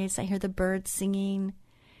face. I hear the birds singing.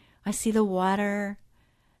 I see the water.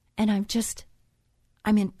 And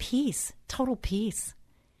I'm in peace, total peace.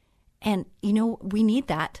 And, we need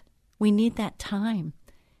that. We need that time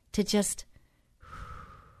to just...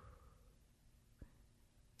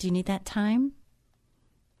 Do you need that time?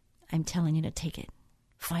 I'm telling you to take it.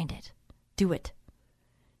 Find it. Do it.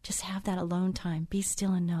 Just have that alone time. Be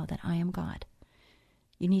still and know that I am God.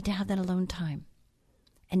 You need to have that alone time.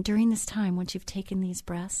 And during this time, once you've taken these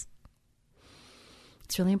breaths,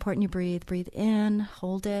 it's really important you breathe. Breathe in,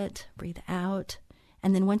 hold it, breathe out.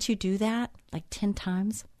 And then once you do that, like 10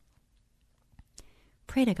 times,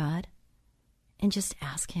 pray to God and just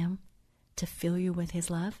ask Him to fill you with His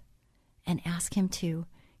love and ask Him to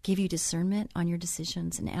give you discernment on your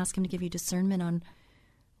decisions and ask Him to give you discernment on,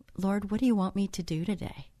 Lord, what do you want me to do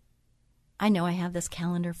today? I know I have this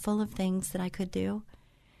calendar full of things that I could do,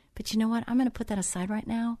 but you know what? I'm going to put that aside right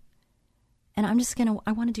now, and I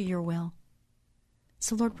want to do your will.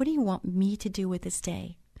 So, Lord, what do you want me to do with this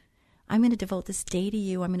day? I'm going to devote this day to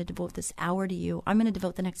you. I'm going to devote this hour to you. I'm going to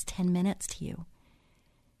devote the next 10 minutes to you.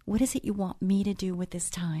 What is it you want me to do with this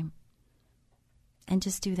time? And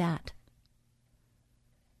just do that.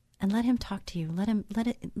 And let Him talk to you.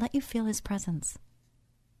 Let you feel His presence.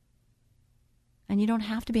 And you don't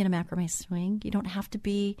have to be in a macrame swing. You don't have to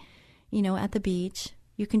be, at the beach.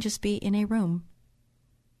 You can just be in a room.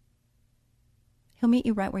 He'll meet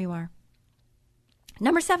you right where you are.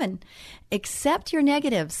 Number 7, accept your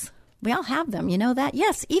negatives. We all have them. You know that?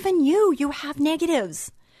 Yes, even you have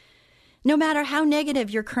negatives. No matter how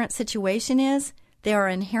negative your current situation is, there are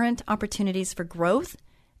inherent opportunities for growth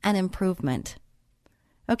and improvement.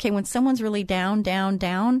 Okay, when someone's really down,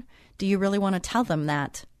 do you really want to tell them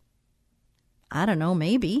that? I don't know,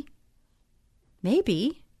 maybe.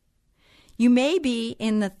 Maybe. You may be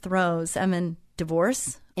in the throes of a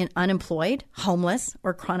divorce, unemployed, homeless,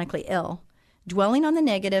 or chronically ill. Dwelling on the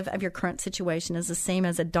negative of your current situation is the same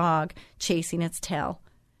as a dog chasing its tail.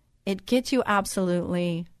 It gets you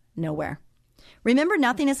absolutely nowhere. Remember,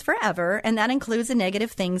 nothing is forever, and that includes the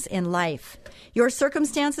negative things in life. Your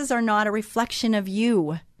circumstances are not a reflection of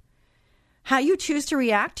you. How you choose to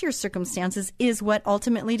react to your circumstances is what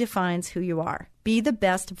ultimately defines who you are. Be the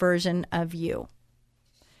best version of you.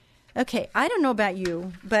 Okay, I don't know about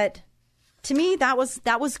you, but to me that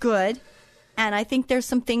was good. And I think there's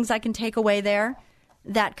some things I can take away there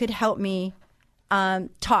that could help me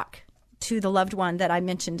talk to the loved one that I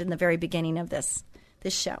mentioned in the very beginning of this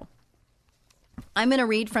show. I'm going to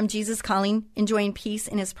read from Jesus Calling, Enjoying Peace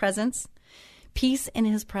in His Presence. Peace in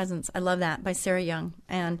His Presence. I love that, by Sarah Young.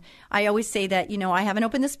 And I always say that, I haven't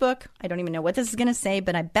opened this book. I don't even know what this is going to say,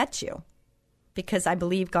 but I bet you, because I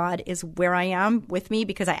believe God is where I am with me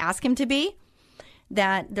because I ask Him to be,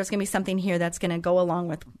 that there's going to be something here that's going to go along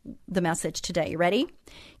with the message today. You ready?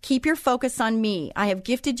 Keep your focus on me. I have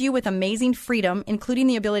gifted you with amazing freedom, including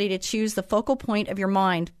the ability to choose the focal point of your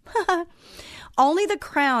mind. Only the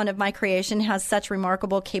crown of my creation has such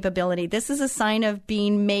remarkable capability. This is a sign of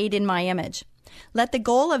being made in my image. Let the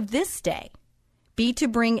goal of this day be to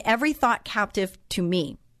bring every thought captive to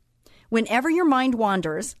me. Whenever your mind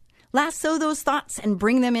wanders, lasso those thoughts and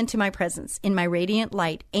bring them into my presence. In my radiant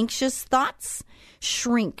light, anxious thoughts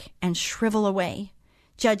shrink and shrivel away.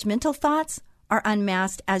 Judgmental thoughts are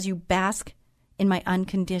unmasked as you bask in my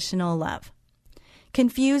unconditional love.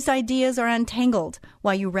 Confused ideas are untangled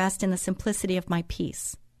while you rest in the simplicity of my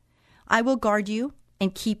peace. I will guard you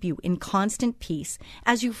and keep you in constant peace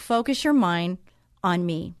as you focus your mind on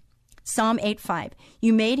me. Psalm 8:5.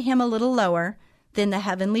 You made him a little lower than the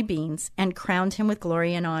heavenly beings and crowned him with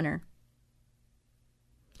glory and honor.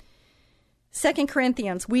 2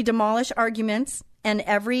 Corinthians, we demolish arguments and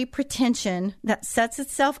every pretension that sets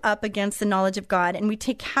itself up against the knowledge of God, and we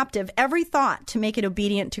take captive every thought to make it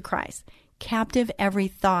obedient to Christ. Captive every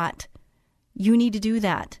thought. You need to do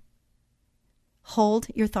that. Hold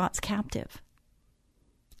your thoughts captive.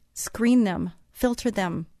 Screen them, filter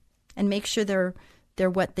them, and make sure they're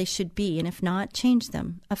what they should be. And if not, change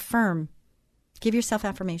them. Affirm. Give yourself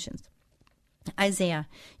affirmations. Isaiah,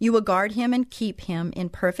 you will guard him and keep him in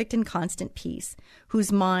perfect and constant peace,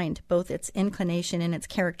 whose mind, both its inclination and its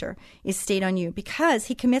character, is stayed on you, because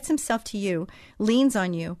he commits himself to you, leans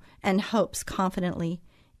on you, and hopes confidently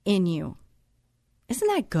in you. Isn't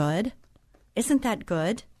that good? Isn't that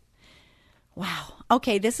good? Wow.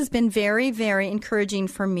 Okay, this has been very, very encouraging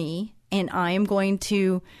for me, and I am going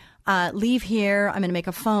to leave here. I'm going to make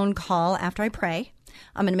a phone call after I pray.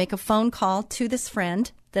 I'm going to make a phone call to this friend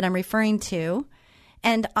that I'm referring to,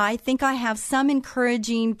 and I think I have some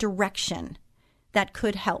encouraging direction that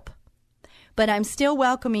could help. But I'm still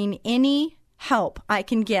welcoming any help I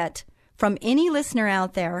can get from any listener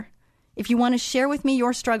out there. If you want to share with me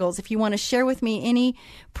your struggles, if you want to share with me any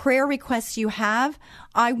prayer requests you have,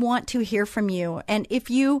 I want to hear from you. And if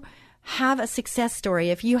you have a success story,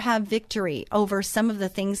 if you have victory over some of the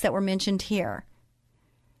things that were mentioned here,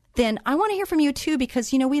 then I want to hear from you too,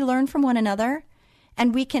 because, we learn from one another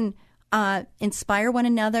and we can inspire one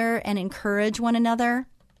another and encourage one another.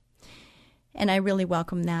 And I really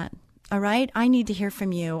welcome that. All right. I need to hear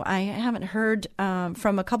from you. I haven't heard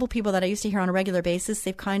from a couple people that I used to hear on a regular basis.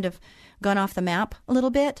 They've kind of gone off the map a little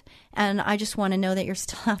bit. And I just want to know that you're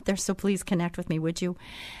still out there. So please connect with me, would you?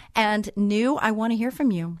 And new, I want to hear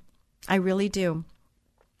from you. I really do.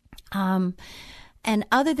 And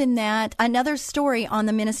other than that, another story on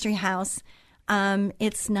the ministry house.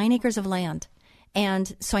 It's 9 acres of land.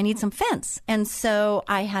 And so I need some fence. And so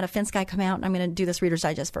I had a fence guy come out, and I'm going to do this Reader's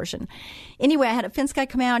Digest version. Anyway, I had a fence guy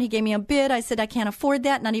come out. He gave me a bid. I said, I can't afford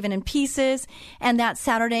that, not even in pieces. And that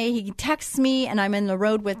Saturday, he texts me, and I'm in the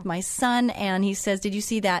road with my son, and he says, did you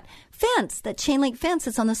see that fence, that chain link fence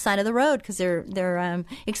that's on the side of the road, because they're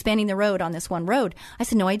expanding the road on this one road? I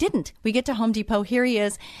said, no, I didn't. We get to Home Depot. Here he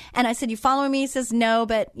is. And I said, you following me? He says, no,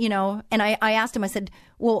 but, and I asked him, I said,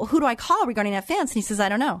 well, who do I call regarding that fence? And he says, I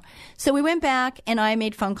don't know. So we went back and I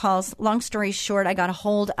made phone calls. Long story short, I got a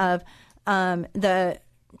hold of the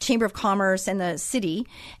Chamber of Commerce and the city,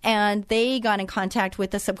 and they got in contact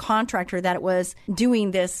with the subcontractor that was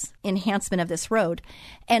doing this enhancement of this road.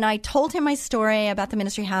 And I told him my story about the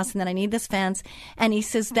ministry house and that I need this fence. And he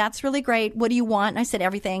says, that's really great. What do you want? And I said,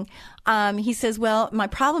 everything. He says, well, my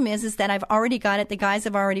problem is that I've already got it. The guys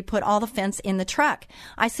have already put all the fence in the truck.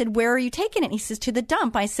 I said, where are you taking it? He says, to the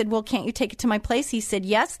dump. I said, well, can't you take it to my place? He said,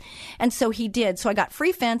 yes. And so he did. So I got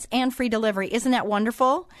free fence and free delivery. Isn't that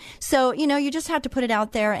wonderful? So, you just have to put it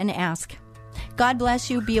out there and ask. God bless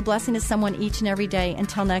you. Be a blessing to someone each and every day.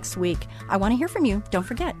 Until next week, I want to hear from you. Don't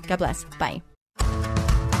forget. God bless. Bye.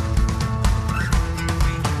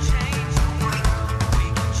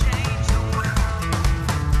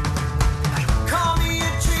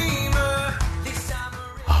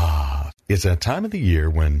 It's that time of the year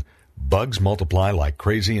when bugs multiply like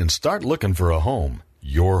crazy and start looking for a home.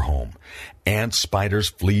 Your home. Ants, spiders,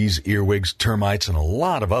 fleas, earwigs, termites, and a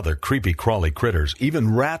lot of other creepy crawly critters,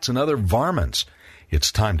 even rats and other varmints. It's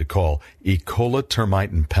time to call Ecola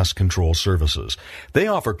Termite and Pest Control Services. They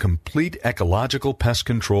offer complete ecological pest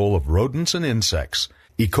control of rodents and insects.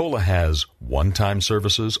 Ecola has one-time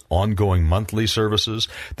services, ongoing monthly services,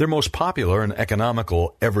 their most popular and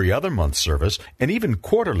economical every other month service, and even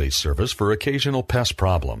quarterly service for occasional pest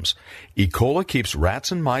problems. Ecola keeps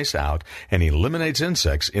rats and mice out and eliminates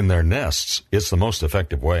insects in their nests. It's the most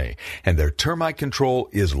effective way, and their termite control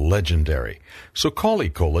is legendary. So call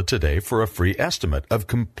Ecola today for a free estimate of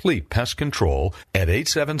complete pest control at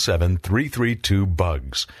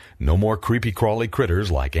 877-332-BUGS. No more creepy crawly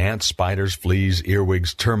critters like ants, spiders, fleas,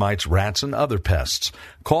 earwigs, termites, rats, and other pests.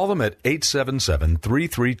 Call them at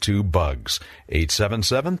 877-332-BUGS.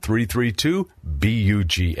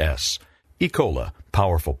 877-332-BUGS. Ecola,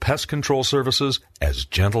 powerful pest control services as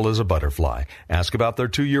gentle as a butterfly. Ask about their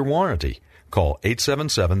 2-year warranty. Call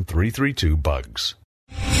 877-332-BUGS.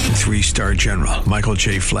 3-star General Michael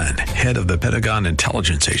J. Flynn, head of the Pentagon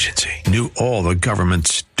Intelligence Agency, knew all the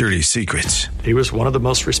government's dirty secrets. He was one of the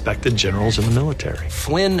most respected generals in the military.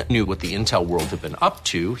 Flynn knew what the intel world had been up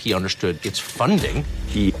to. He understood its funding.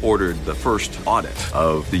 He ordered the first audit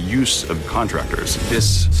of the use of contractors.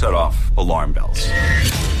 This set off alarm bells.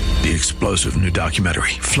 The explosive new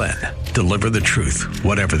documentary, Flynn, Deliver the Truth,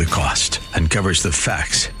 Whatever the Cost, uncovers the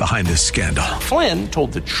facts behind this scandal. Flynn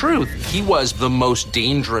told the truth. He was the most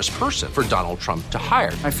dangerous person for Donald Trump to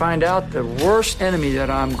hire. I find out the worst enemy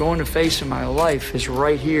that I'm going to face in my life is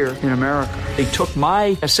right here in America. They took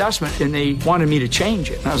my assessment and they wanted me to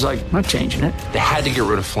change it. And I was like, I'm not changing it. They had to get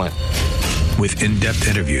rid of Flynn. With in-depth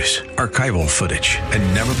interviews, archival footage,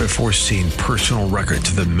 and never-before-seen personal records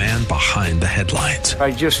of the man behind the headlines.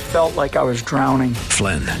 I just felt like I was drowning.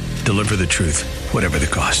 Flynn, Deliver the Truth, Whatever the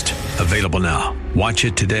Cost. Available now. Watch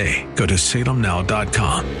it today. Go to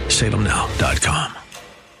salemnow.com. salemnow.com.